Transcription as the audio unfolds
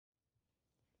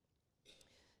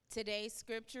Today's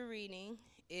scripture reading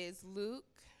is Luke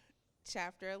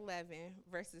chapter 11,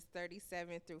 verses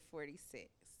 37 through 46.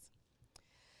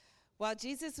 While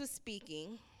Jesus was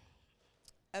speaking,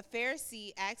 a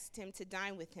Pharisee asked him to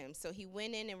dine with him, so he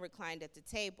went in and reclined at the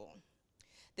table.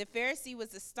 The Pharisee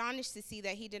was astonished to see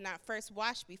that he did not first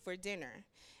wash before dinner.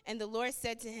 And the Lord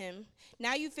said to him,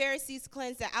 "Now you Pharisees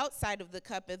cleanse the outside of the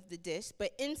cup of the dish,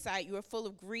 but inside you are full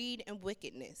of greed and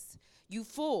wickedness. You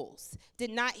fools,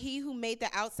 did not he who made the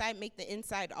outside make the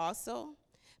inside also?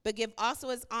 But give also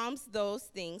as alms those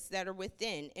things that are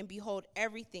within, and behold,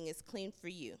 everything is clean for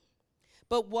you.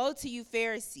 But woe to you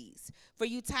Pharisees, for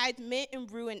you tithe mint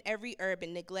and rue and every herb,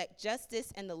 and neglect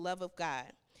justice and the love of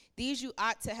God. These you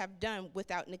ought to have done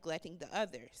without neglecting the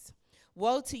others.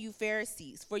 Woe to you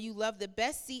Pharisees, for you love the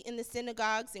best seat in the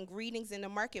synagogues and greetings in the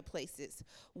marketplaces.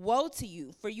 Woe to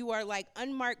you, for you are like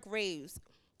unmarked graves,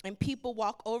 and people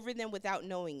walk over them without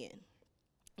knowing it."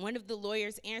 One of the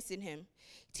lawyers answered him,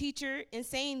 "Teacher, in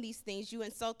saying these things you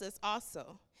insult us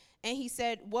also." And he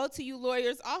said, "Woe to you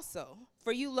lawyers also,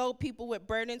 for you load people with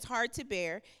burdens hard to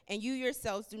bear, and you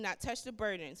yourselves do not touch the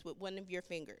burdens with one of your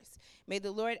fingers." May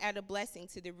the Lord add a blessing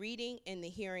to the reading and the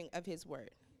hearing of his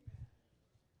word.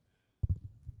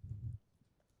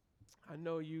 I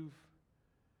know you've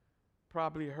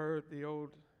probably heard the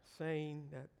old saying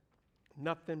that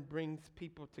nothing brings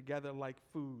people together like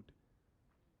food.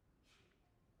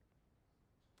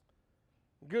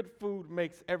 Good food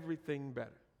makes everything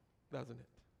better, doesn't it?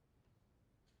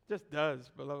 Just does,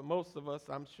 beloved. Most of us,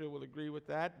 I'm sure, will agree with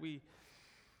that. In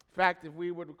fact, if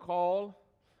we would recall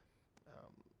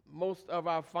most of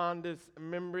our fondest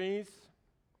memories,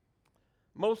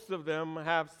 most of them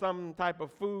have some type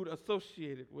of food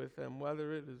associated with them,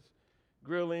 whether it is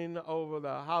grilling over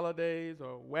the holidays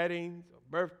or weddings or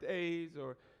birthdays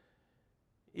or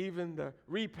even the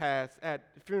repast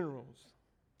at funerals.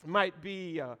 It might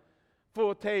be a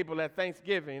full table at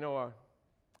Thanksgiving or a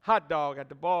hot dog at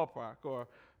the ballpark or a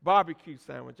barbecue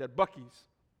sandwich at Buc-ee's.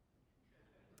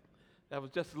 That was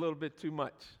just a little bit too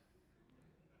much.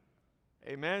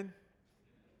 Amen?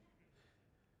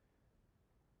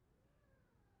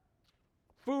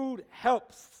 Food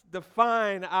helps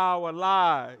define our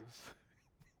lives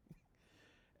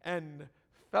and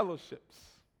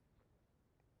fellowships.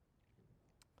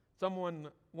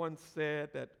 Someone once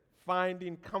said that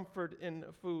finding comfort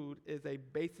in food is a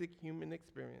basic human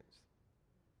experience.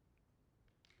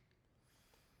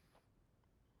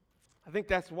 I think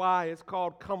that's why it's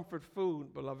called comfort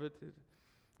food, beloved.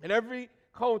 In every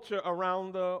culture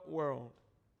around the world,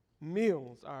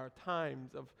 meals are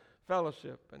times of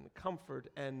fellowship and comfort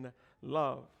and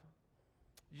love.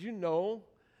 You know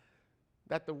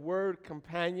that the word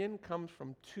companion comes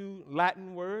from two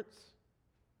Latin words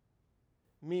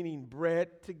meaning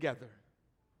bread together.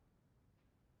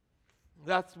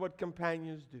 That's what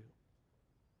companions do.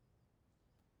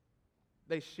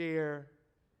 They share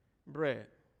bread.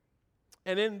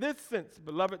 And in this sense,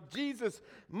 beloved, Jesus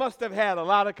must have had a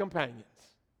lot of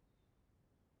companions,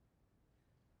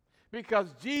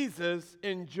 because Jesus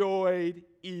enjoyed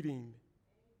eating.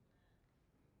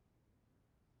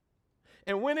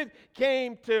 And when it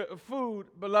came to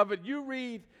food, beloved, you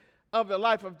read of the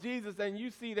life of Jesus and you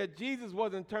see that Jesus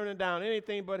wasn't turning down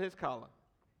anything but his collar.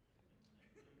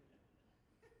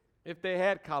 If they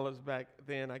had collars back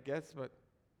then, I guess, but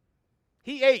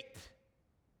he ate.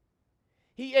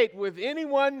 He ate with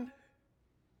anyone.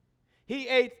 He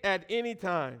ate at any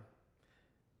time.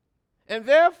 And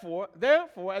therefore,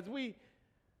 as we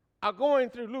are going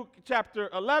through Luke chapter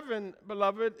 11,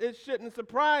 beloved, it shouldn't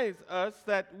surprise us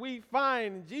that we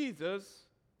find Jesus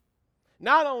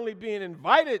not only being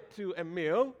invited to a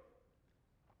meal,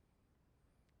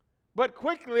 but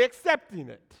quickly accepting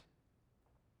it.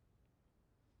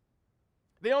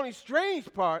 The only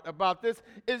strange part about this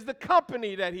is the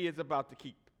company that he is about to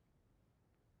keep.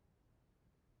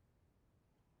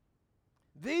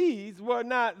 These were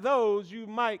not those you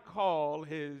might call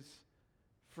his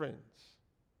friends.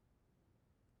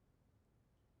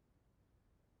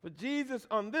 But Jesus,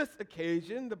 on this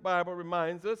occasion, the Bible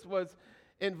reminds us, was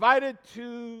invited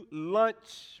to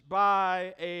lunch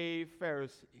by a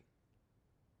Pharisee.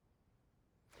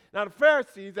 Now, the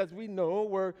Pharisees, as we know,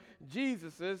 were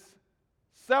Jesus's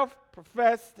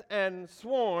self-professed and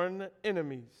sworn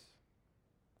enemies.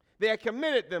 They had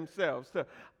committed themselves to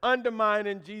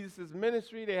undermining Jesus'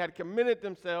 ministry. They had committed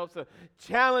themselves to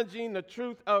challenging the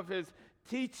truth of his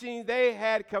teaching. They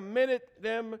had committed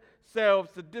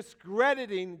themselves to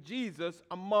discrediting Jesus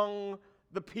among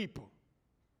the people.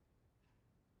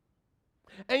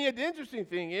 And yet the interesting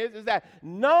thing is that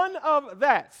none of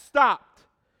that stopped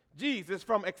Jesus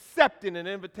from accepting an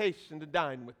invitation to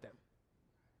dine with them.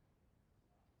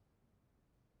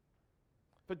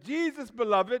 For Jesus,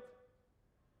 beloved,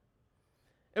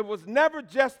 it was never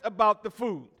just about the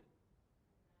food.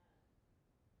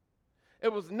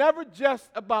 It was never just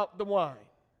about the wine.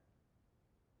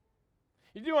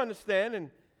 You do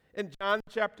understand in John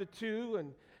chapter 2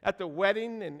 and at the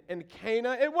wedding in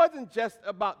Cana, it wasn't just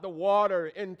about the water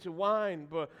into wine,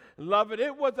 but beloved,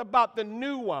 it was about the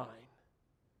new wine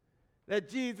that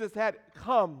Jesus had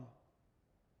come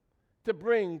to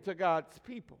bring to God's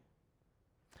people.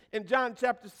 In John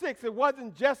chapter 6, it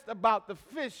wasn't just about the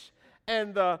fish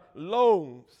and the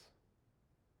loaves,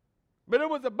 but it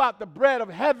was about the bread of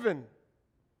heaven,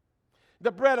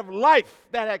 the bread of life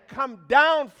that had come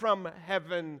down from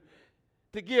heaven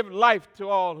to give life to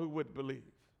all who would believe.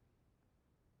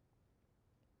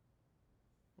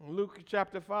 In Luke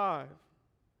chapter 5,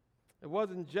 it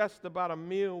wasn't just about a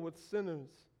meal with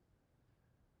sinners,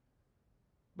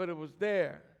 but it was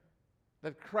there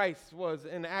that Christ was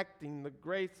enacting the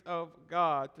grace of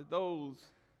God to those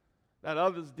that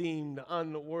others deemed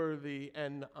unworthy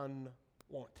and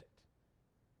unwanted.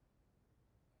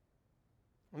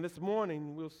 And this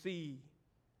morning we'll see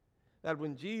that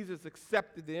when Jesus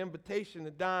accepted the invitation to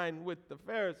dine with the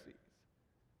Pharisees,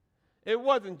 it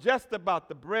wasn't just about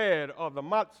the bread or the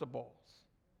matzah balls.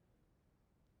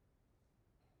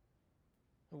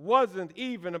 It wasn't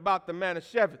even about the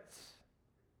manischewitz.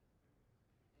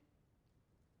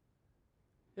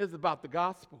 It's about the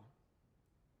gospel.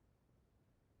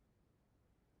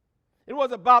 It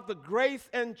was about the grace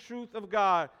and truth of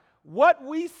God. What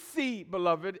we see,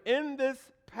 beloved, in this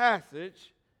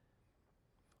passage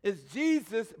is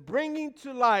Jesus bringing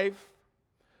to life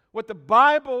what the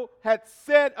Bible had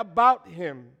said about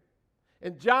him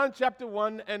in John chapter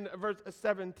 1 and verse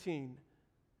 17.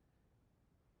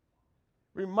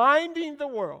 Reminding the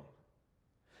world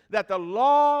that the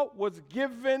law was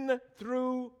given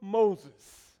through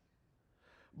Moses,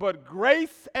 but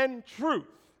grace and truth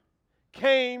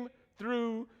came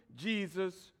through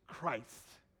Jesus Christ.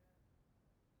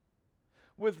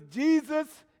 With Jesus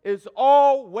is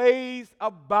always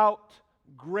about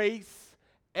grace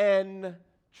and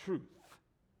truth.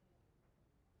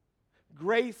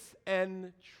 Grace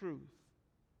and truth.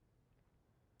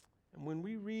 And when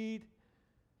we read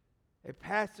a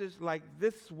passage like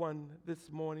this one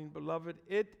this morning, beloved,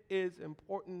 it is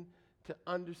important to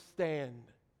understand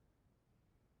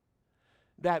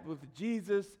that with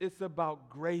Jesus, it's about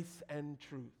grace and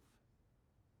truth.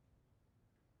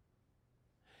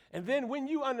 And then when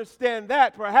you understand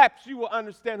that, perhaps you will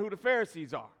understand who the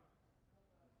Pharisees are.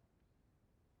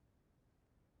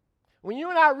 When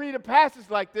you and I read a passage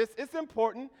like this, it's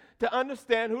important to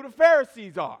understand who the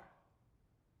Pharisees are.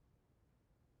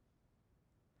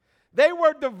 They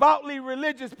were devoutly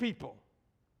religious people,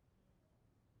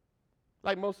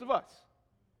 like most of us.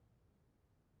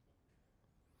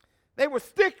 They were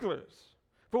sticklers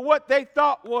for what they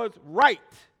thought was right,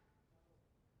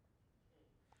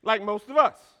 like most of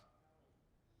us.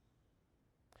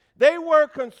 They were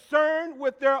concerned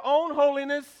with their own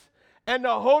holiness and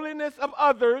the holiness of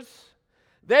others.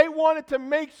 They wanted to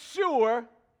make sure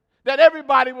that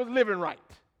everybody was living right,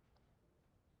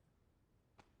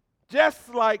 just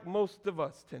like most of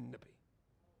us tend to be.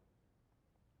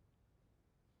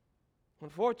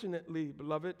 Unfortunately,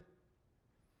 beloved,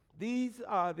 these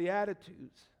are the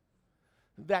attitudes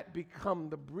that become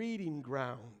the breeding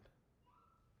ground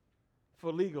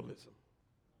for legalism.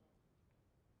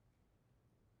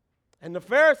 And the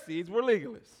Pharisees were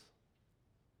legalists.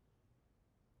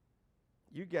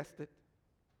 You guessed it,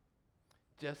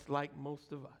 just like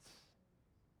most of us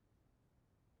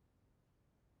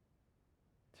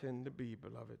tend to be,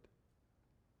 beloved.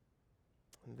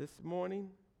 And this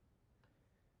morning,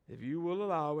 if you will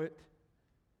allow it,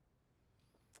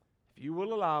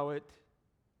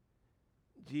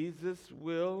 Jesus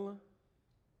will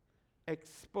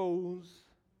expose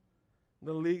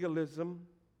the legalism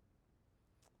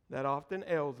that often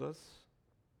ails us,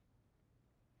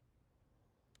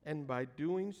 and by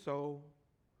doing so,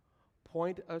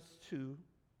 point us to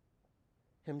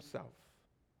himself,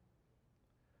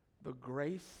 the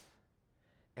grace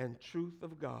and truth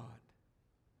of God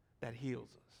that heals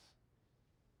us.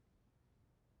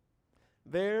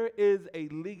 There is a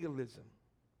legalism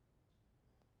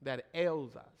that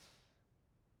ails us.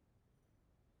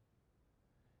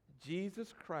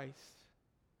 Jesus Christ,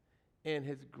 in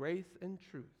his grace and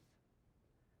truth,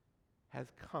 has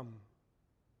come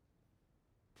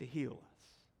to heal us.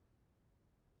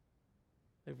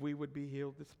 If we would be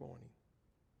healed this morning.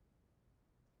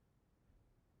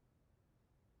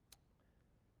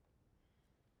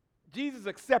 Jesus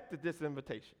accepted this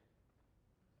invitation.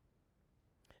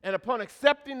 And upon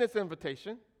accepting this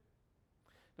invitation,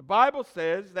 The Bible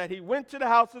says that he went to the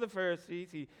house of the Pharisees,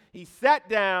 he sat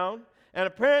down, and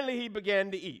apparently he began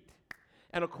to eat.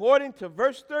 And according to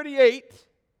verse 38,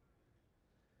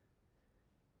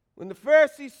 when the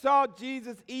Pharisees saw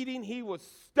Jesus eating, he was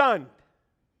stunned.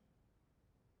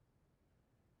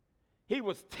 He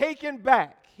was taken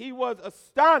back. He was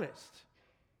astonished.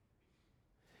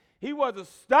 He was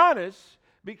astonished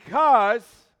because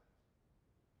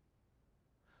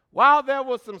while there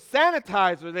was some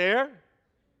sanitizer there,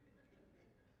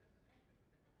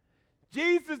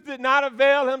 Jesus did not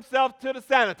avail himself to the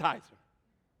sanitizer.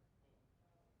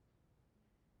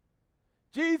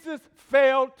 Jesus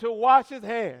failed to wash his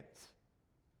hands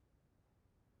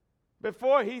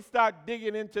before he started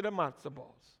digging into the matzo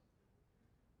balls.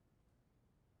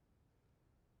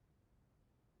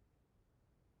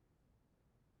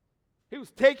 He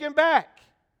was taken back.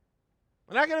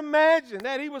 And I can imagine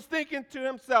that he was thinking to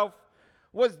himself,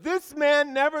 was this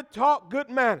man never taught good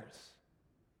manners?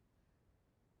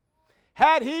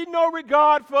 Had he no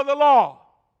regard for the law?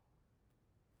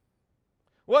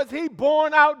 Was he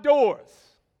born outdoors?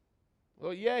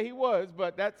 Well, yeah, he was,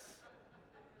 but that's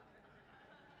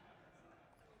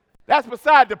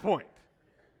beside the point.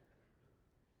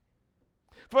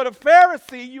 For the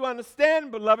Pharisee, you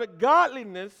understand, beloved,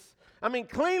 cleanliness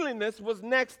was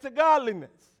next to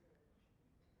godliness.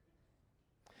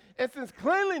 And since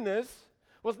cleanliness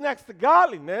was next to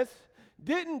godliness,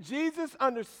 didn't Jesus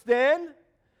understand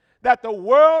that the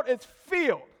world is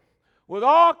filled with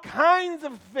all kinds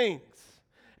of things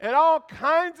and all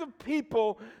kinds of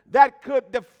people that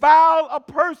could defile a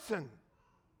person?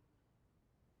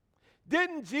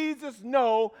 Didn't Jesus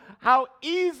know how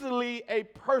easily a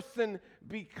person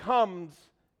becomes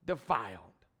defiled?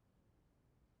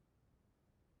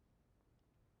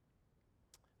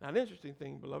 Now, the interesting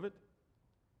thing, beloved,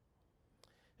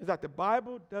 is that the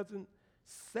Bible doesn't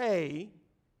say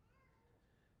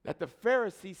that the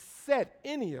Pharisees said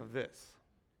any of this.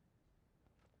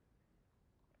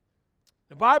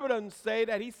 The Bible doesn't say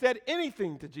that he said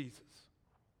anything to Jesus.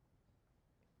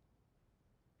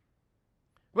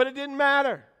 But it didn't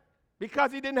matter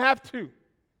because he didn't have to.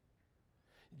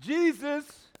 Jesus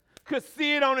could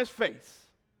see it on his face.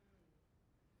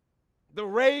 The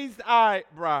raised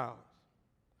eyebrows,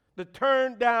 the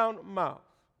turned down mouth,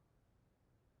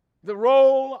 the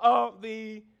roll of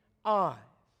the eyes,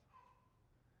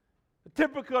 the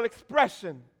typical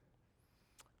expression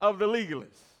of the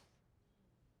legalist.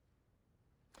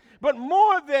 But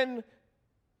more than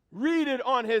read it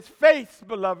on his face,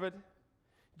 beloved,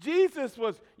 Jesus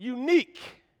was unique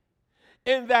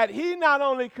in that he not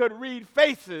only could read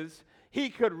faces, he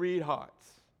could read hearts.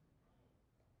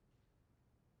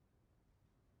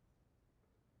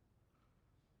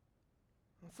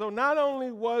 So not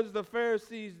only was the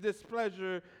Pharisees'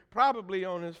 displeasure probably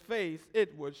on his face,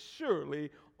 it was surely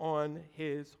on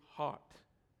his heart.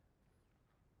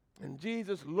 And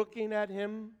Jesus, looking at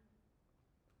him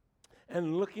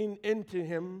and looking into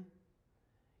him,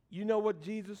 you know what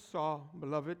Jesus saw,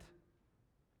 beloved?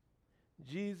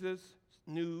 Jesus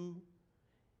knew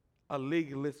a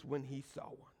legalist when he saw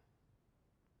one.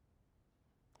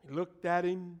 He looked at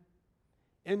him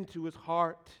into his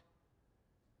heart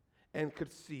and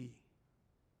could see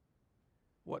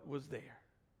what was there.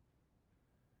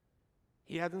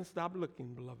 He hasn't stopped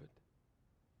looking, beloved.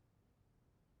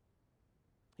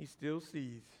 He still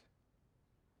sees.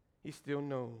 He still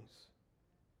knows.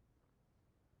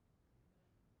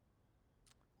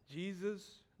 Jesus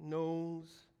knows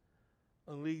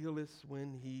a legalist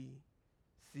when he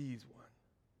sees one.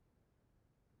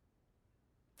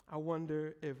 I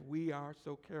wonder if we are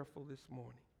so careful this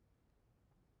morning.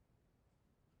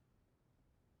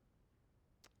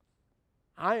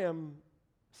 I am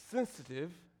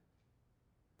sensitive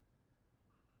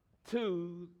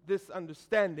to this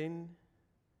understanding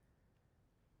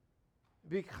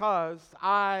because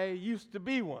I used to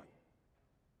be one.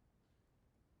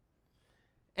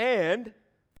 And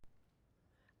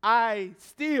I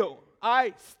still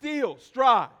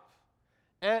strive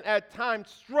and at times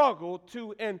struggle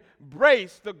to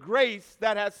embrace the grace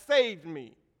that has saved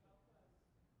me.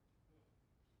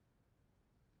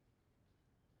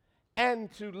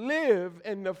 And to live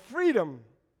in the freedom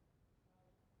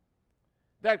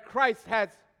that Christ has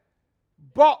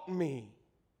bought me.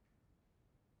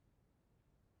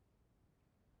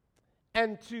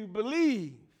 And to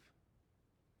believe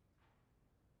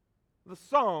the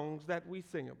songs that we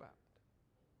sing about.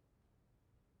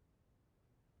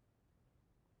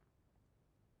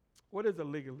 What is a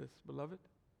legalist, beloved?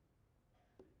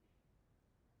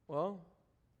 Well,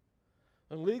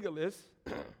 a legalist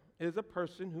is a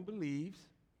person who believes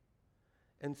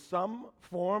in some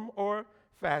form or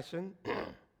fashion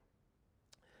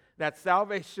that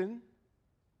salvation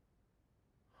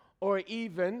or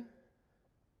even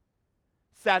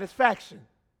satisfaction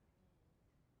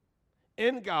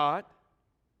in God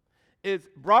is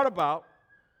brought about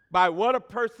by what a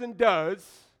person does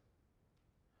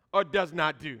or does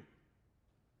not do.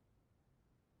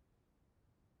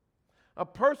 A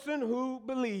person who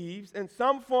believes in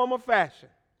some form or fashion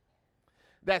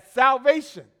that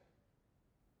salvation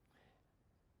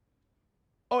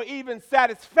or even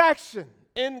satisfaction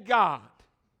in God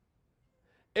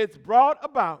is brought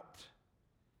about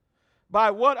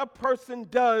by what a person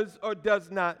does or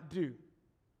does not do.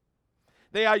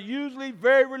 They are usually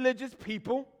very religious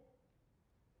people.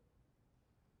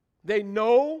 They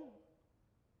know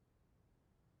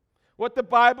what the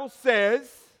Bible says,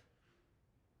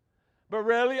 but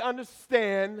rarely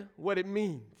understand what it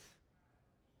means.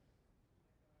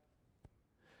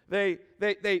 They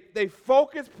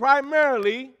focus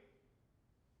primarily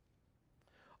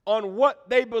on what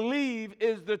they believe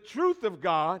is the truth of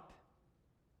God,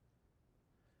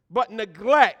 but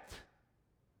neglect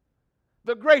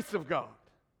the grace of God.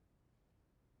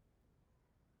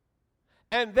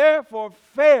 And therefore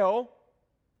fail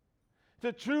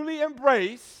to truly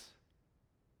embrace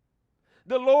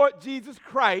the Lord Jesus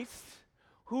Christ,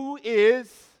 who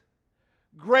is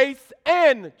grace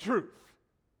and truth.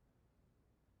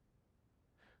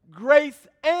 Grace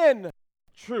and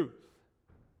truth.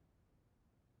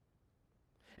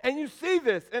 And you see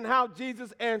this in how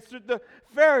Jesus answered the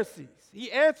Pharisees. He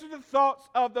answered the thoughts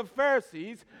of the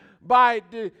Pharisees by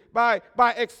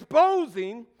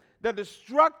exposing the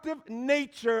destructive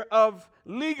nature of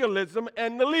legalism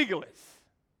and the legalists.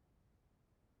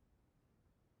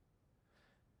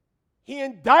 He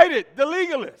indicted the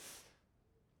legalists.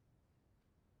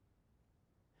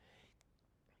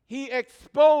 He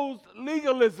exposed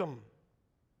legalism.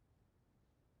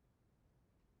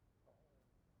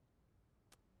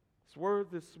 This word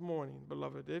this morning,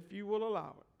 beloved, if you will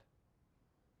allow it,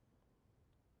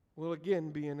 will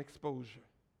again be an exposure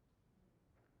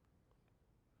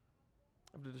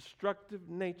of the destructive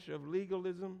nature of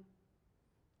legalism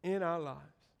in our lives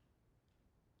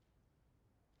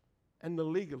and the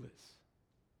legalists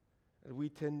that we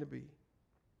tend to be.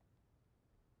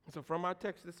 So from our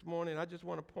text this morning, I just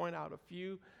want to point out a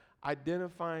few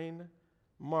identifying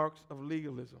marks of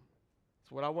legalism.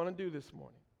 That's what I want to do this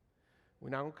morning. We're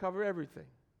not going to cover everything.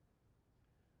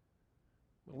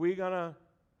 But we're going to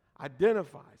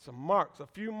identify some marks, a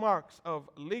few marks of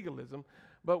legalism.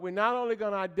 But we're not only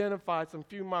going to identify some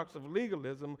few marks of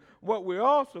legalism, what we're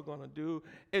also going to do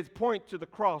is point to the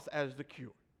cross as the cure.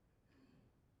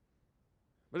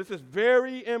 But this is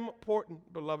very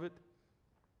important, beloved.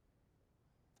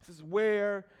 This is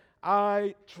where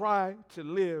I try to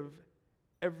live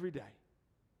every day.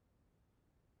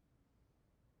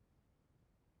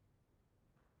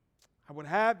 I would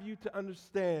have you to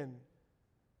understand,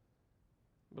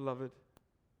 beloved,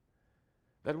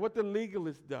 that what the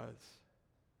legalist does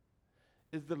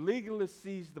is the legalist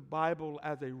sees the Bible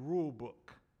as a rule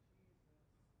book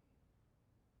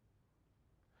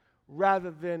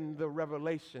rather than the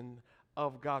revelation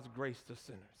of God's grace to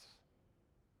sinners.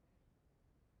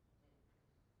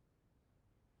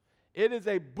 It is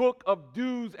a book of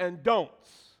do's and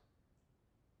don'ts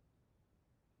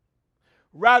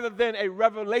rather than a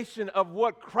revelation of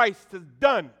what Christ has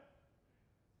done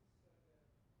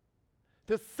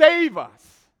to save us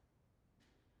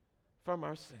from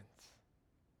our sins.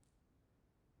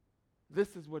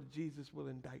 This is what Jesus will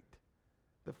indict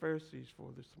the Pharisees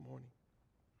for this morning.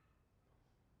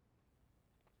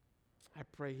 I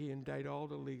pray he indict all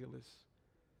the legalists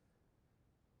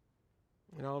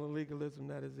and all the legalism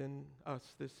that is in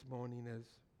us this morning as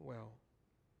well.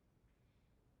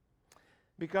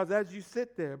 Because as you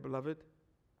sit there, beloved,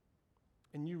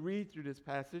 and you read through this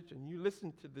passage and you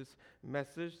listen to this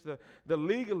message, the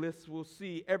legalists will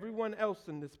see everyone else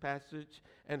in this passage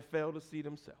and fail to see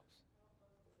themselves.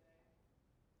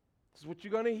 This is what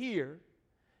you're going to hear.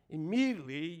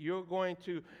 Immediately, you're going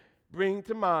to bring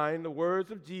to mind the words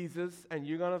of Jesus, and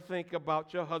you're going to think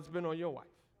about your husband or your wife.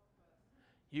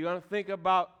 You're going to think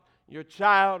about your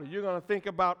child, or you're going to think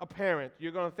about a parent.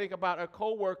 You're going to think about a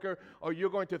coworker, or you're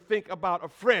going to think about a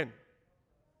friend.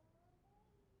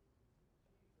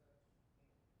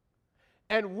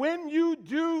 And when you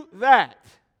do that,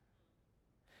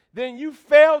 then you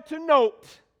fail to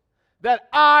note that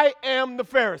I am the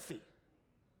Pharisee.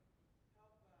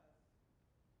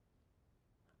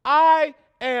 I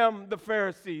am the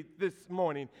Pharisee this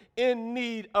morning in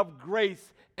need of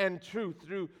grace and truth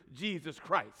through Jesus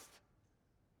Christ,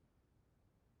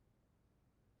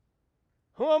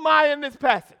 Who am I in this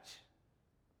passage?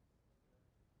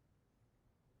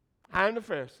 I am the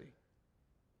Pharisee.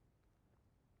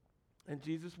 And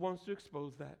Jesus wants to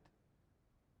expose that.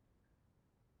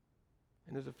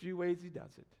 And there's a few ways he does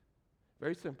it.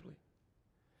 Very simply.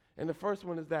 And the first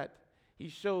one is that he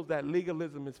shows that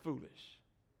legalism is foolish.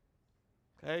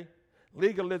 Okay?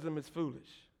 Legalism is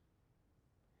foolish.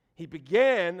 He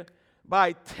began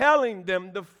by telling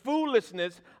them the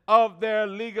foolishness of their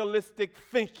legalistic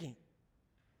thinking.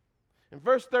 In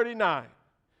verse 39,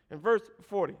 in verse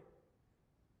 40.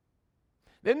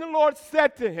 Then the Lord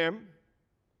said to him,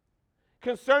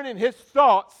 concerning his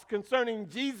thoughts, concerning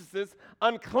Jesus'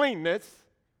 uncleanness,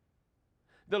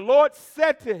 the Lord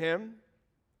said to him,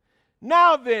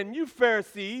 now then, you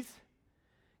Pharisees,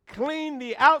 clean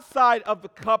the outside of the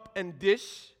cup and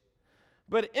dish,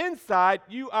 but inside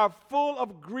you are full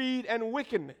of greed and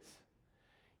wickedness.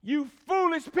 You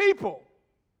foolish people.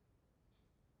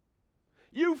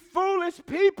 You foolish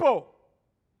people.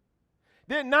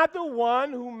 Did not the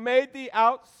one who made the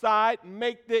outside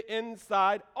make the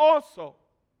inside also?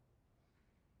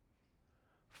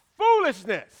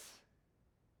 Foolishness.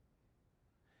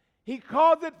 He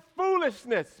calls it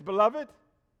foolishness, beloved.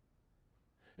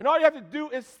 And all you have to do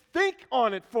is think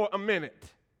on it for a minute.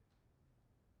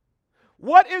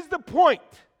 What is the point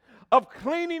of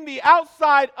cleaning the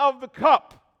outside of the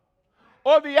cup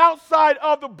or the outside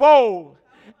of the bowl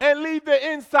and leave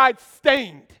the inside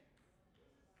stained?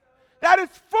 That is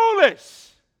foolish.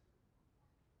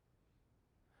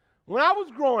 When I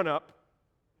was growing up,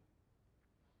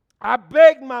 I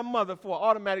begged my mother for an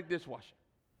automatic dishwasher.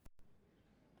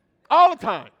 All the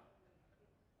time.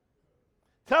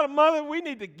 Tell her, mother, we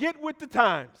need to get with the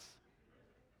times.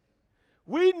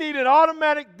 We need an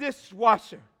automatic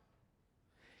dishwasher.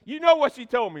 You know what she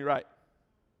told me, right?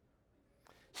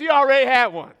 She already had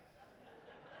one.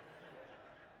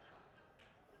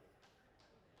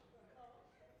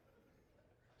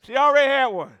 She already had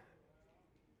one.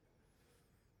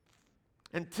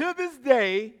 And to this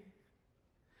day,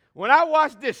 when I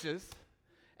wash dishes,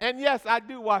 and yes, I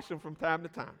do wash them from time to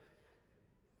time.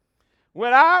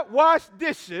 When I wash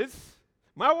dishes,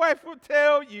 my wife will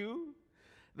tell you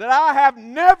that I have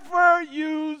never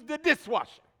used the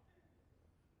dishwasher.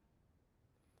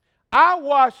 I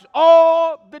wash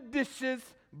all the dishes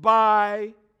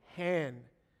by hand.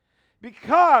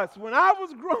 Because when I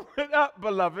was growing up,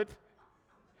 beloved,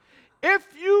 if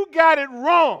you got it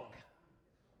wrong,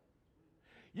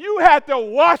 you had to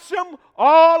wash them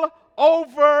all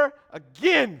over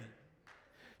again.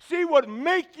 She would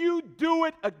make you do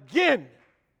it again.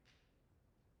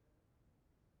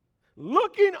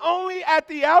 Looking only at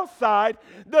the outside,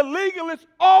 the legalist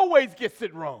always gets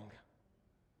it wrong.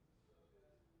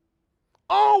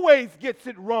 Always gets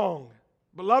it wrong,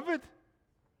 beloved.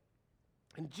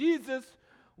 And Jesus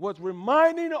was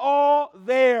reminding all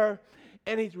there,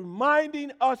 and he's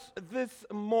reminding us this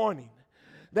morning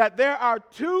that there are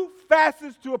two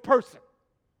facets to a person.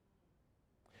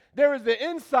 There is the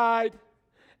inside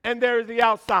and there is the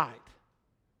outside.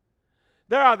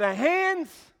 There are the hands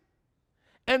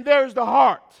and there's the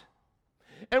heart.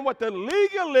 And what the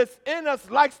legalist in us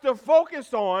likes to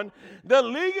focus on, the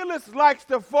legalist likes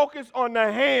to focus on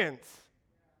the hands,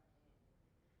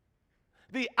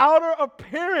 the outer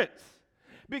appearance,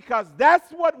 because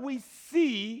that's what we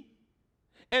see,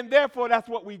 and therefore that's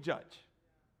what we judge.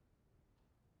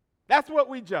 That's what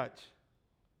we judge.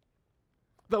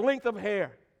 The length of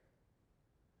hair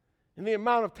and the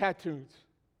amount of tattoos,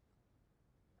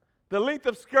 the length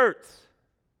of skirts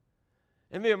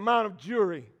and the amount of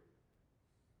jewelry,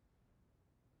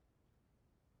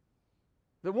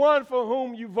 the one for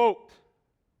whom you vote,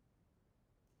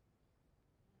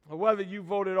 or whether you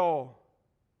vote at all.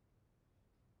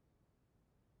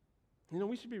 You know,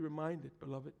 we should be reminded,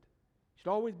 beloved, should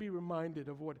always be reminded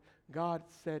of what God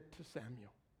said to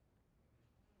Samuel.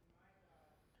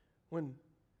 When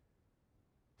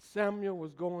Samuel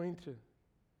was going to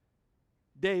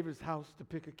David's house to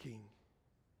pick a king.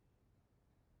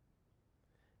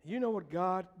 You know what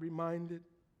God reminded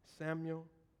Samuel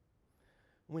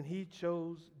when he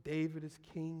chose David as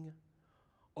king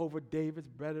over David's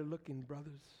better-looking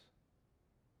brothers?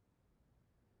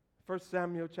 1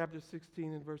 Samuel chapter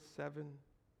 16 and verse 7.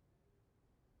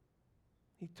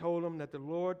 He told him that the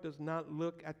Lord does not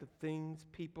look at the things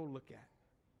people look at.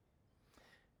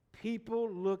 People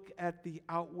look at the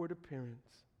outward appearance,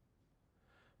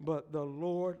 but the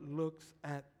Lord looks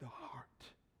at the heart.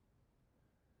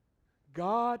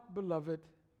 God, beloved,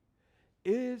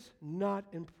 is not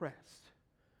impressed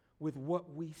with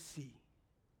what we see.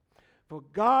 For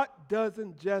God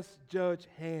doesn't just judge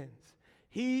hands.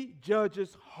 He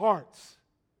judges hearts.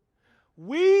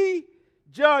 We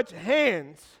judge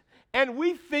hands and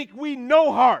we think we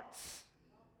know hearts.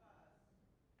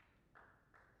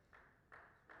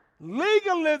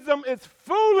 Legalism is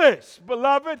foolish,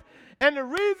 beloved. And the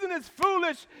reason it's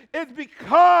foolish is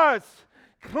because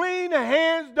clean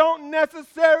hands don't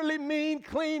necessarily mean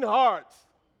clean hearts.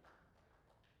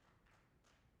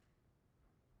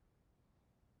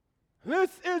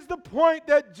 This is the point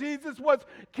that Jesus was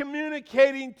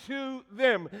communicating to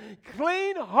them.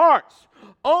 Clean hearts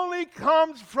only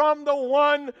comes from the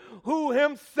one who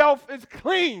himself is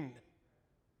clean.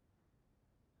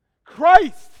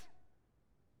 Christ.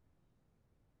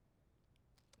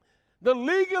 The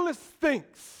legalist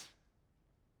thinks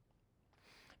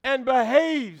and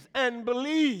behaves and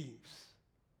believes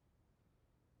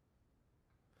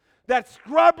that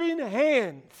scrubbing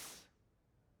hands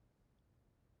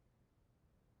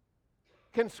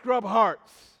can scrub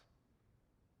hearts.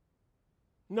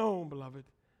 No, beloved,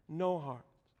 no heart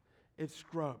is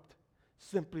scrubbed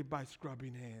simply by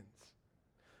scrubbing hands.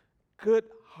 Good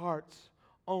hearts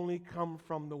only come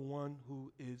from the one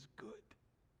who is good.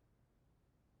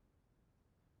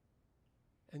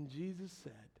 And Jesus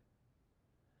said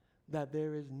that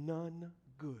there is none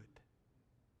good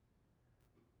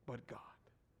but God.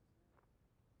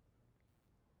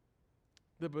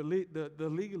 The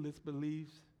legalist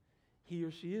believes he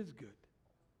or she is good.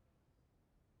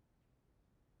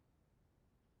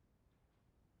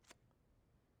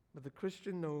 But the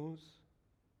Christian knows,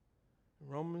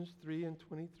 Romans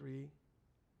 3:23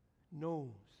 knows,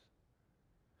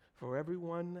 for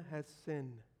everyone has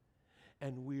sinned,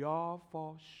 and we all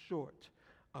fall short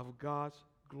of God's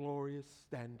glorious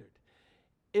standard.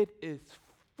 It is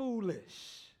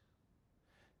foolish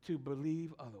to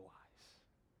believe otherwise.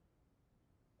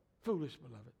 Foolish,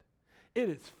 beloved. It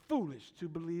is foolish to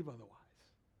believe otherwise.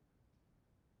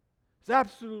 It's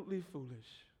absolutely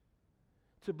foolish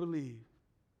to believe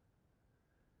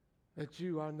that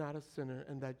you are not a sinner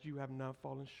and that you have not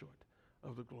fallen short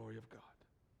of the glory of God.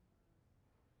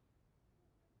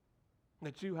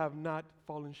 That you have not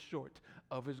fallen short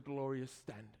of his glorious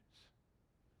standards.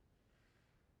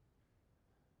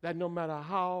 That no matter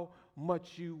how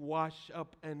much you wash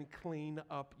up and clean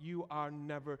up, you are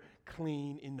never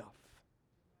clean enough.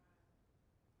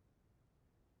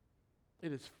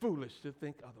 It is foolish to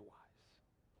think otherwise.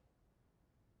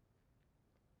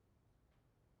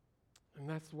 And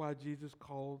that's why Jesus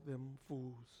called them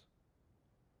fools.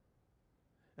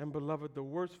 And beloved, the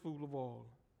worst fool of all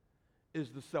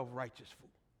is the self-righteous fool.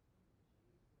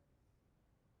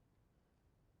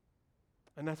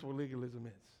 And that's what legalism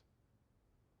is.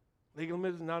 Legalism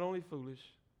is not only foolish,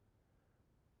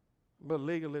 but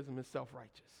legalism is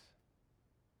self-righteous.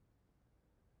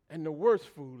 And the worst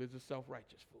fool is the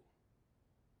self-righteous fool.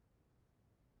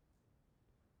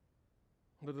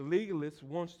 But the legalist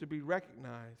wants to be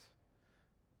recognized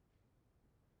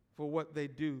for what they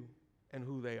do and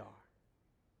who they are.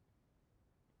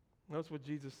 Notice what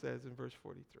Jesus says in verse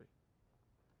 43.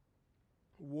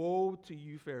 Woe to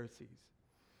you, Pharisees,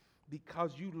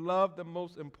 because you love the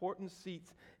most important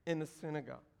seats in the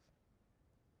synagogues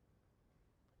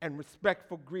and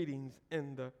respectful greetings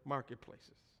in the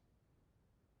marketplaces.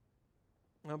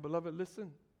 Now, beloved,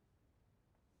 listen.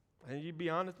 And you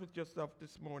be honest with yourself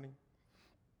this morning.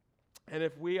 And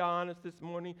if we are honest this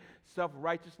morning,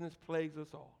 self-righteousness plagues us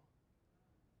all.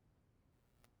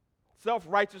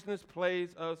 Self-righteousness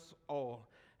plagues us all.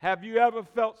 Have you ever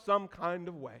felt some kind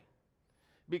of way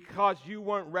because you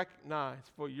weren't recognized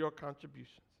for your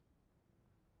contributions?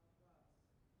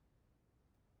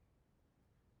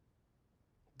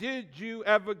 Did you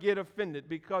ever get offended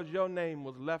because your name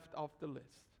was left off the list?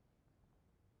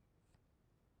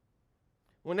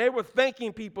 When they were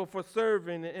thanking people for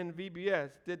serving in VBS,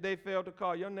 did they fail to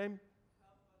call your name?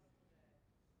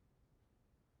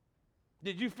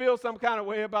 Did you feel some kind of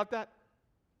way about that?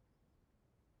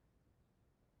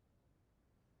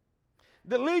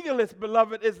 The legalist,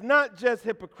 beloved, is not just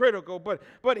hypocritical,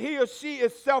 but he or she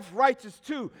is self-righteous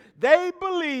too. They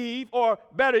believe, or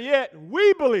better yet,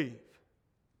 we believe.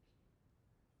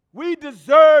 We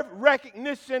deserve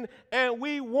recognition and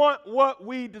we want what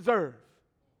we deserve.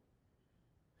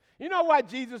 You know why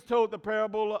Jesus told the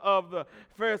parable of the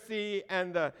Pharisee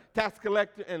and the tax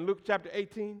collector in Luke chapter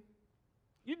 18?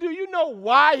 Do you know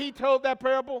why he told that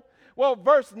parable? Well,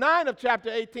 verse 9 of chapter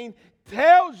 18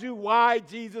 tells you why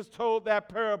Jesus told that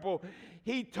parable.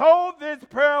 He told this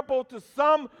parable to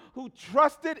some who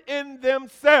trusted in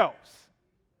themselves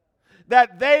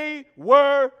that they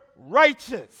were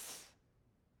righteous.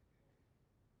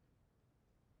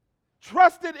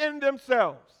 Trusted in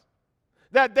themselves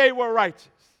that they were righteous.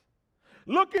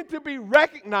 looking to be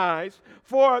recognized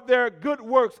for their good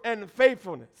works and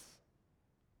faithfulness.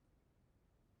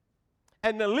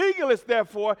 And the legalist,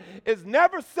 therefore, is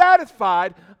never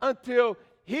satisfied until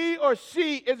he or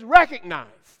she is recognized.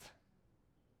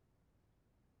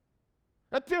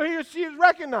 Until he or she is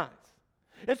recognized.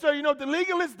 And so, you know what the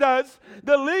legalist does?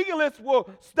 The legalist will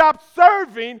stop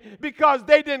serving because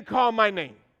they didn't call my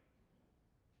name.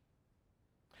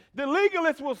 The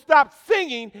legalist will stop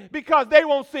singing because they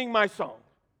won't sing my song.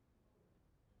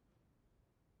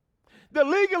 The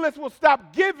legalist will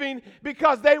stop giving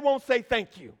because they won't say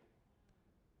thank you.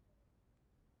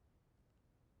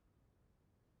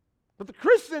 But the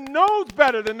Christian knows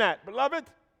better than that, beloved.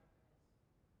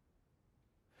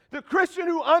 The Christian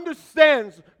who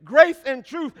understands grace and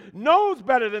truth knows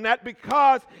better than that,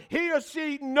 because he or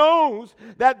she knows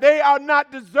that they are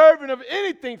not deserving of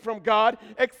anything from God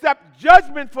except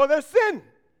judgment for their sin.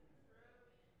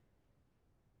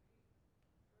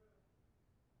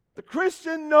 The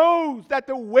Christian knows that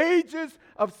the wages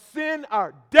of sin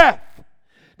are death.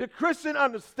 The Christian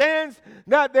understands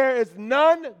that there is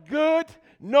none good,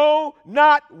 no,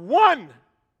 not one.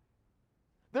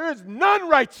 There is none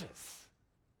righteous.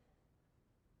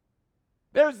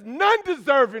 There's none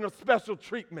deserving of special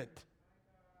treatment.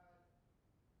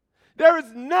 There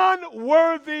is none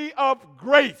worthy of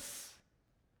grace.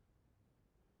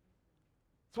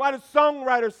 That's why the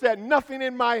songwriter said, nothing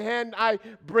in my hand I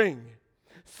bring.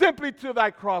 Simply to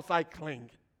thy cross I cling.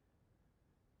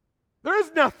 There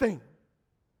is nothing.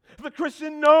 The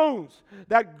Christian knows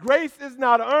that grace is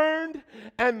not earned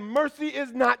and mercy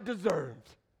is not deserved.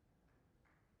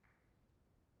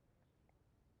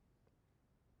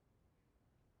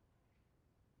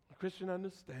 The Christian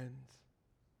understands,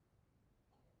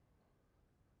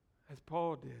 as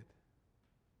Paul did,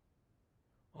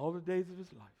 all the days of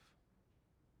his life,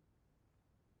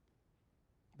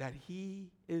 that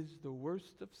he is the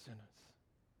worst of sinners,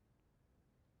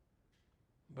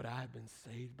 but I have been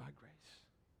saved by grace.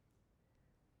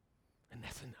 And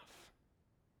that's enough.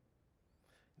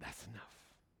 That's enough.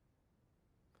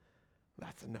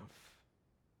 That's enough.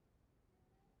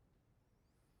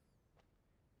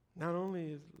 Not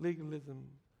only is legalism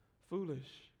foolish,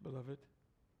 beloved,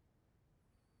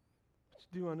 but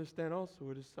you do understand also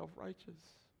it is self-righteous.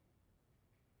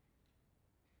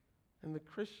 And the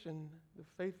Christian, the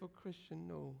faithful Christian,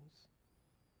 knows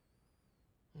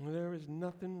there is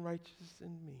nothing righteous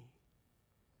in me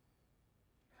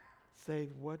save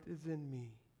what is in me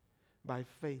by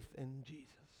faith in Jesus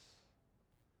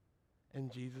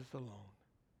and Jesus alone.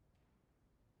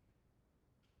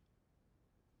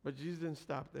 But Jesus didn't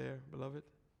stop there, beloved.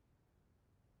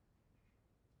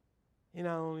 He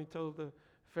not only told the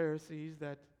Pharisees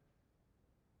that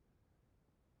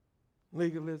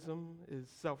legalism is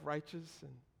self-righteous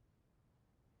and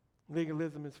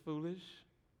legalism is foolish,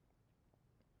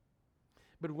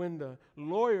 but when the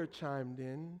lawyer chimed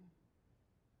in,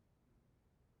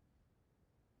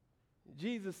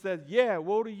 Jesus said, yeah,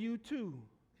 woe to you too.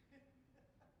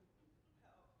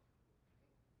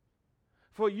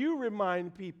 For you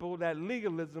remind people that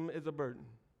legalism is a burden.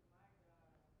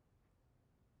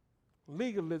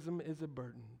 Legalism is a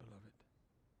burden, beloved.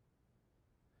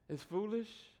 It's foolish,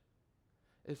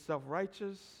 it's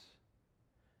self-righteous,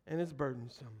 and it's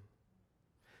burdensome.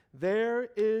 There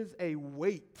is a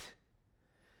weight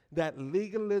that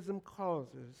legalism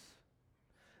causes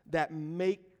that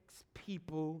makes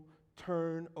people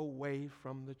turn away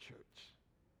from the church.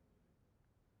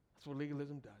 That's what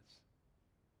legalism does.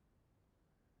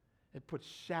 It puts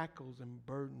shackles and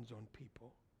burdens on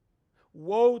people.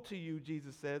 Woe to you,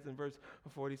 Jesus says in verse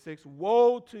 46,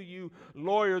 woe to you,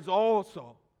 lawyers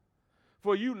also,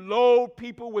 for you load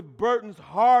people with burdens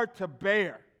hard to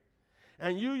bear,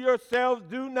 and you yourselves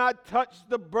do not touch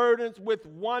the burdens with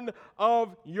one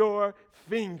of your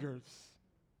fingers.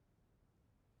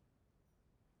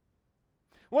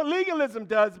 What legalism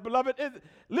does, beloved, is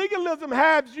legalism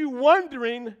has you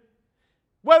wondering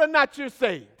whether or not you're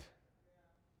saved.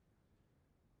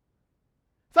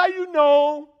 That's how you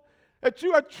know that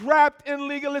you are trapped in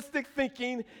legalistic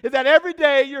thinking, is that every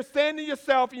day you're saying to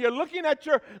yourself, and you're looking at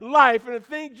your life and the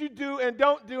things you do and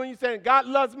don't do, and you're saying, God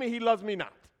loves me, he loves me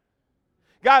not.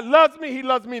 God loves me, he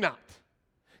loves me not.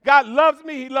 God loves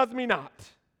me, he loves me not.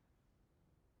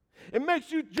 It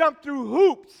makes you jump through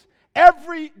hoops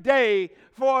every day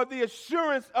for the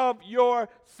assurance of your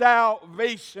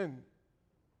salvation.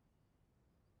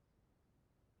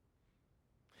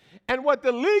 And what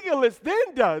the legalist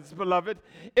then does, beloved,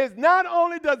 is not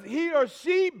only does he or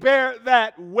she bear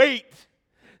that weight,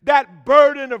 that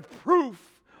burden of proof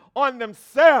on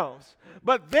themselves,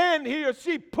 but then he or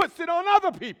she puts it on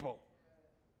other people.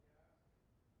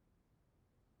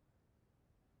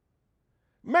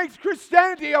 makes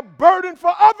Christianity a burden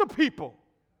for other people.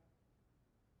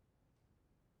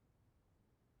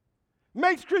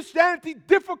 Makes Christianity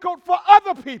difficult for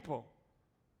other people.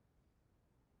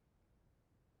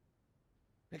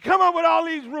 They come up with all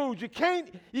these rules. You can't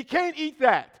eat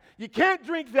that. You can't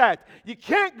drink that. You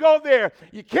can't go there.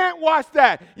 You can't watch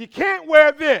that. You can't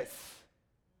wear this.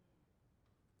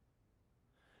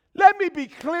 Let me be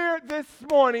clear this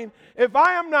morning, if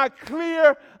I am not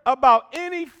clear about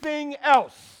anything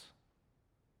else.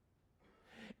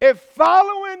 If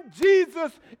following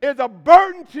Jesus is a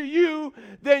burden to you,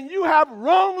 then you have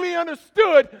wrongly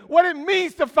understood what it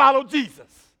means to follow Jesus.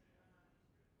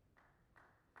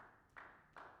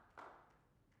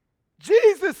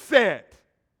 Jesus said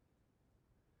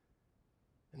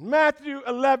in Matthew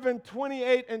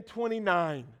 11:28 and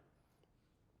 29,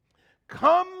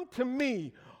 "Come to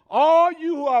me, all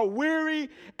you who are weary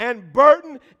and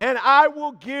burdened, and I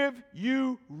will give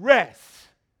you rest.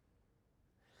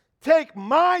 Take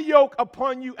my yoke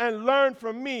upon you and learn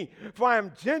from me, for I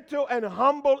am gentle and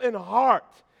humble in heart,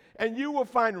 and you will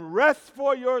find rest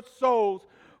for your souls.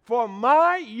 For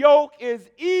my yoke is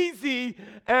easy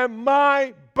and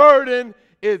my burden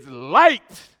is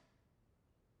light."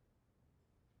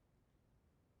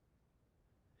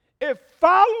 If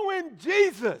following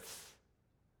Jesus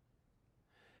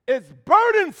is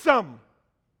burdensome,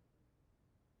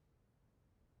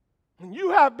 and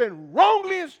you have been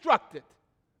wrongly instructed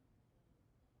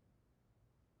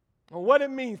on what it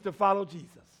means to follow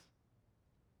Jesus.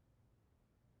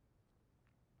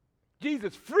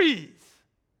 Jesus frees.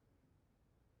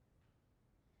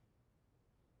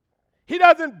 He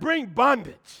doesn't bring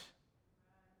bondage.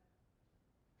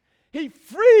 He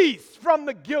frees from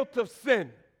the guilt of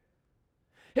sin.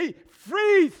 He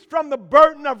frees from the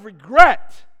burden of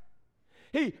regret.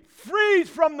 He frees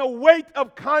from the weight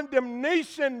of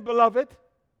condemnation, beloved.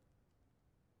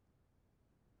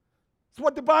 It's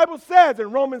what the Bible says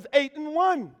in Romans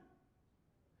 8:1.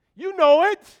 You know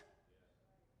it.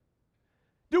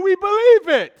 Do we believe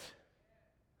it?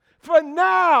 For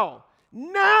now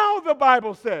the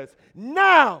Bible says,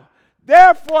 now,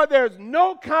 therefore there's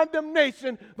no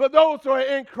condemnation for those who are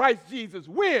in Christ Jesus.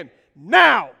 When?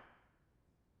 Now.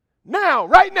 Now,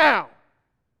 right now.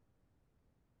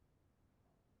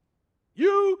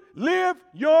 You live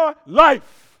your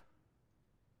life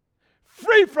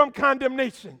free from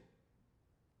condemnation.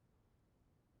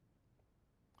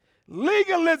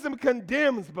 Legalism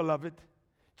condemns, beloved.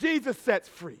 Jesus sets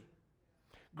free.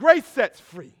 Grace sets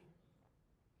free.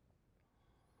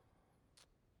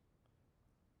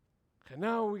 And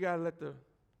now we got to let the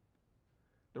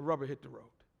rubber hit the road.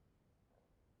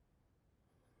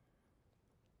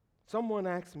 Someone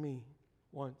asked me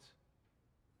once,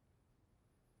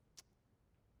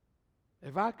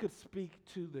 if I could speak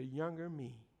to the younger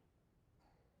me,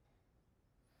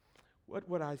 what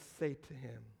would I say to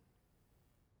him?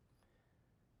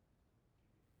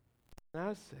 And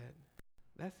I said,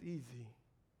 that's easy.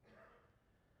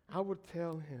 I would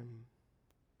tell him,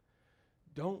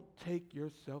 don't take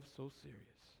yourself so serious.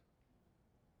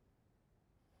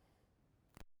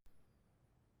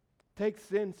 Take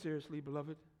sin seriously,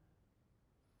 beloved,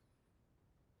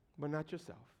 but not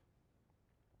yourself.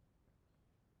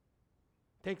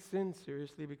 Take sin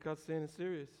seriously because sin is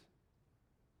serious.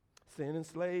 Sin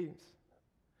enslaves.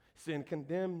 Sin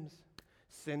condemns.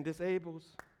 Sin disables.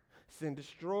 Sin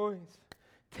destroys.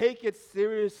 Take it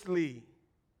seriously.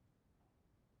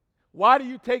 Why do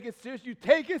you take it seriously? You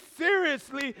take it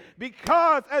seriously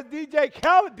because, as DJ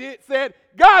Khaled said,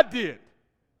 God did.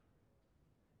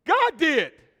 God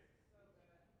did.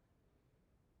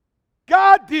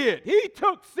 God did. He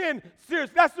took sin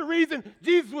seriously. That's the reason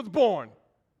Jesus was born.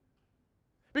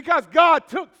 Because God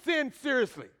took sin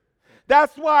seriously.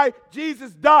 That's why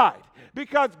Jesus died,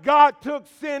 because God took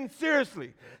sin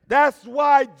seriously. That's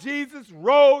why Jesus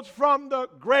rose from the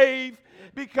grave,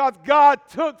 because God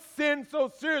took sin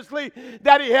so seriously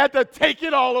that he had to take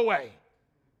it all away.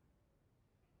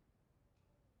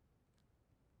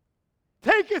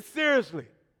 Take it seriously,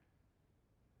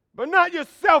 but not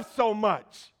yourself so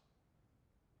much.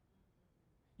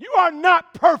 You are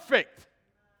not perfect,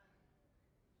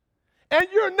 and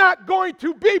you're not going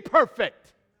to be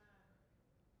perfect.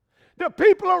 The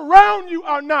people around you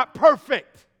are not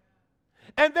perfect,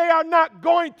 and they are not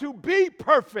going to be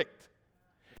perfect.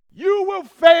 You will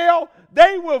fail,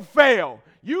 they will fail.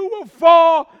 You will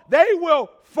fall, they will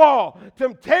fall.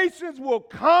 Temptations will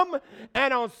come,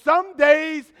 and on some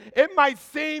days it might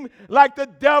seem like the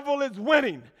devil is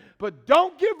winning. But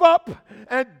don't give up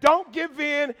and don't give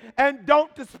in and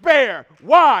don't despair.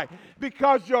 Why?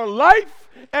 Because your life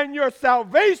and your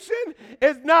salvation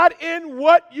is not in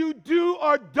what you do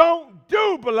or don't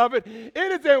do, beloved. It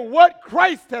is in what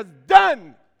Christ has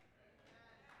done.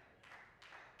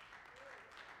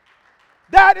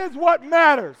 That is what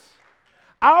matters.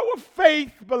 Our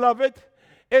faith, beloved,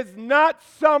 is not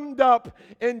summed up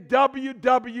in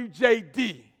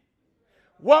WWJD.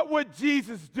 What would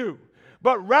Jesus do?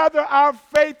 But rather our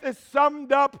faith is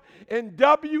summed up in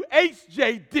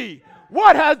WHJD.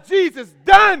 What has Jesus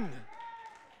done?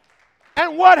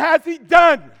 And what has he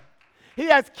done? He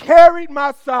has carried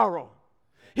my sorrow.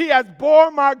 He has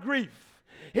borne my grief.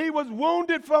 He was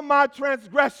wounded for my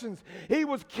transgressions. He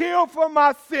was killed for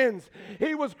my sins.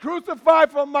 He was crucified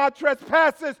for my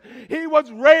trespasses. He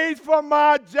was raised for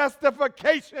my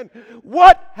justification.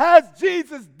 What has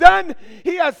Jesus done?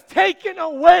 He has taken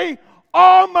away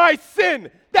all my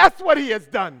sin. That's what he has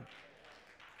done.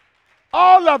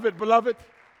 All of it, beloved.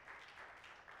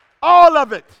 All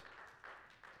of it.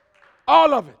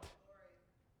 All of it.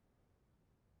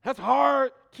 That's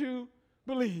hard to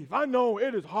believe. I know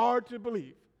it is hard to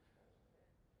believe.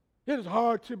 It is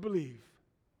hard to believe.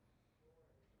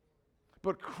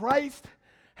 But Christ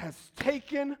has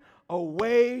taken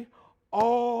away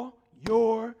all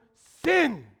your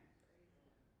sin.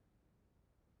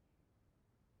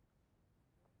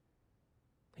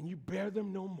 And you bear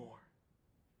them no more.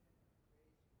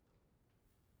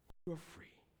 You are free.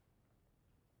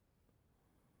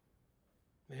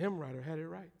 The hymn writer had it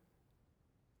right.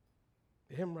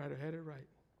 The hymn writer had it right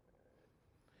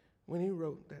when he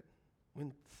wrote that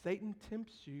when Satan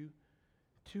tempts you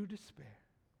to despair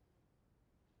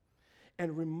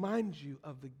and reminds you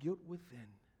of the guilt within,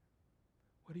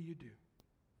 what do?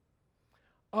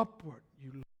 Upward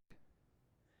you look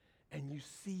and you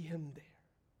see him there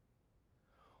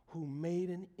who made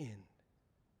an end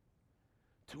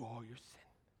to all your sin.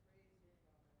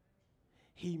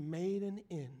 He made an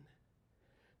end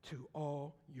to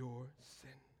all your sin.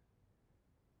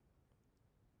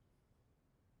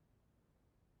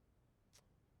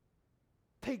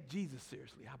 Take Jesus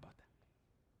seriously. How about that?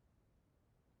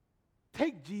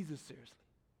 Take Jesus seriously.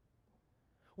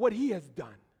 What he has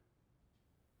done.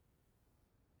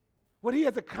 What he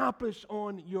has accomplished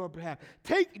on your behalf.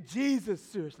 Take Jesus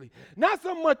seriously. Not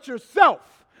so much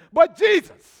yourself, but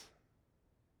Jesus.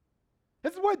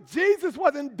 This is what Jesus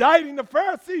was indicting the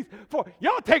Pharisees for.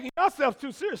 Y'all taking yourselves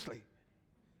too seriously.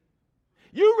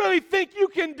 You really think you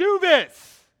can do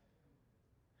this?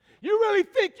 You really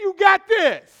think you got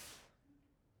this?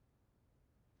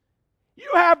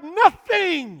 You have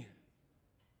nothing.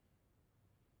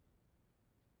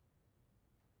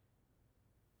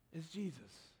 It's Jesus.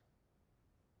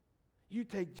 You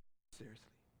take Jesus seriously.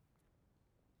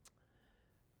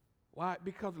 Why?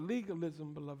 Because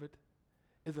legalism, beloved,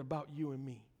 is about you and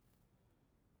me.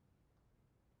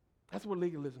 That's what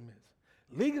legalism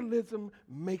is. Legalism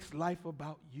makes life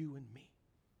about you and me.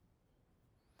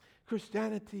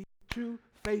 Christianity, true,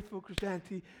 faithful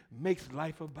Christianity, makes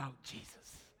life about Jesus.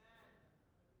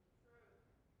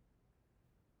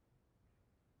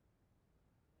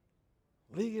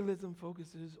 Legalism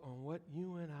focuses on what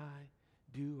you and I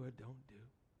do or don't do.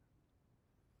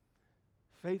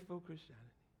 Faithful Christianity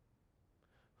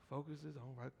focuses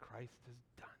on what Christ has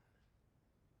done.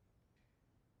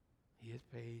 He has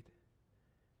paid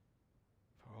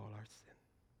for all our sin.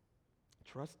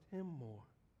 Trust him more,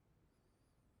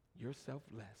 yourself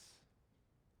less.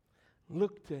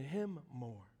 Look to him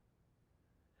more,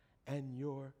 and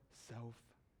yourself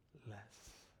less.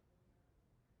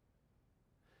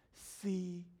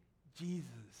 See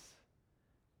Jesus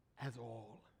as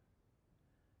all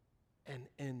and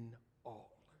in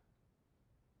all.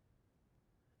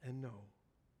 And know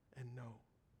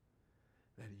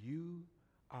that you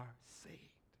are saved.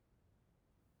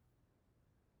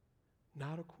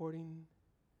 Not according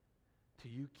to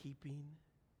you keeping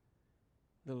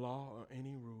the law or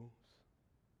any rules,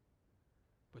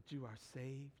 but you are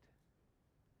saved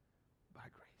by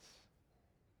grace.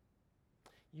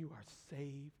 You are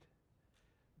saved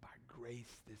by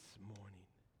grace this morning.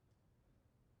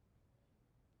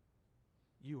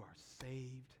 You are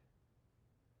saved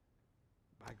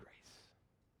by grace.